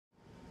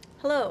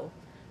Hello,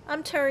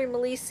 I'm Terry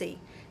Malisi,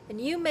 and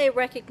you may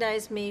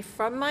recognize me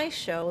from my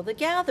show, The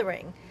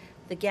Gathering.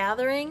 The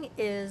Gathering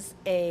is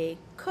a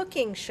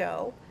cooking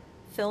show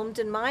filmed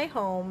in my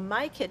home,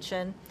 my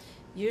kitchen,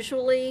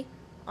 usually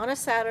on a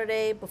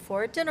Saturday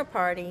before a dinner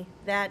party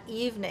that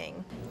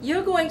evening.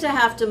 You're going to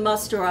have to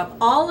muster up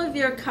all of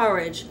your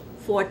courage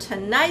for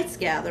tonight's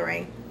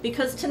gathering,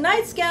 because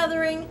tonight's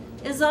gathering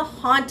is a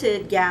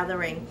haunted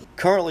gathering.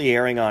 Currently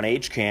airing on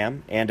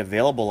HCAM and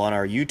available on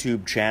our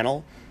YouTube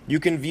channel, you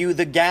can view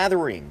The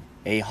Gathering,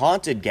 a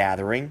haunted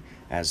gathering,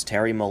 as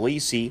Terry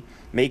Malisi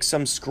makes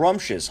some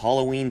scrumptious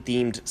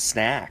Halloween-themed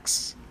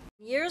snacks.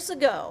 Years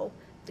ago,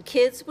 the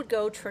kids would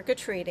go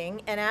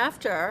trick-or-treating, and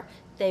after,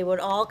 they would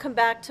all come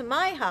back to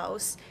my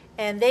house,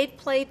 and they'd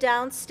play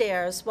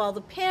downstairs while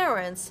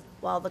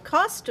the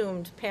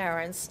costumed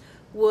parents,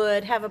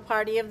 would have a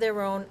party of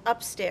their own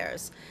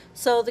upstairs.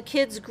 So the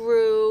kids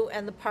grew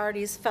and the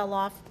parties fell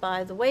off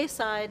by the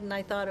wayside, and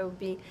I thought it would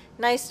be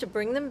nice to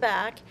bring them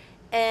back,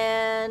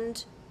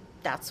 and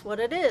that's what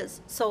it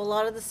is. So a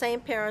lot of the same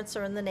parents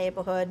are in the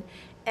neighborhood,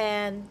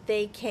 and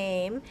they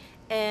came,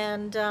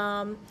 and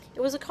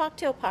it was a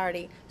cocktail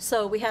party.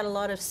 So we had a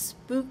lot of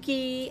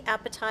spooky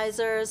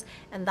appetizers,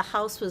 and the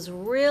house was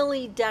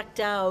really decked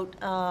out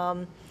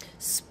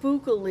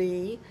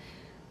spookily,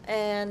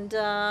 and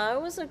it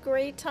was a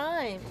great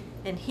time.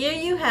 And here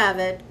you have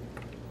it,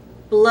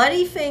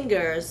 bloody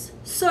fingers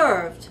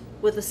served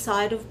with a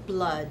side of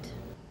blood.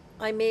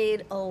 I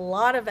made a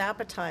lot of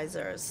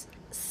appetizers,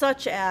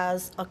 such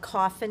as a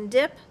coffin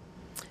dip,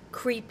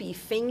 creepy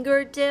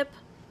finger dip,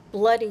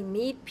 bloody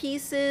meat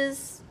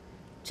pieces,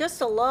 just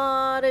a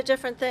lot of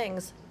different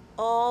things,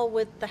 all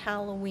with the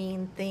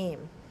Halloween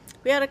theme.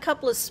 We had a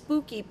couple of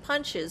spooky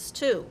punches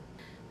too.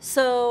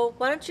 So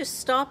why don't you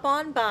stop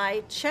on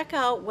by, check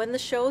out when the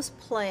show's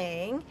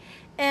playing,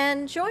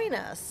 and join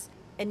us.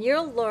 And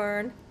you'll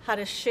learn how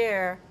to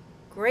share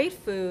great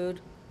food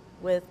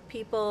with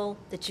people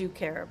that you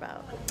care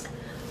about.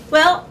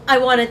 Well, I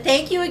want to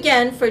thank you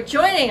again for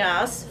joining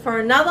us for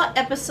another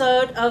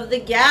episode of The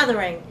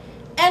Gathering.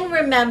 And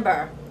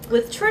remember,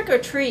 with Trick or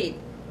Treat,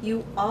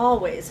 you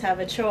always have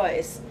a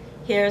choice.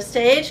 Here's to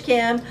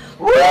HCAM.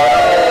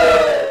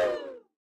 Woo!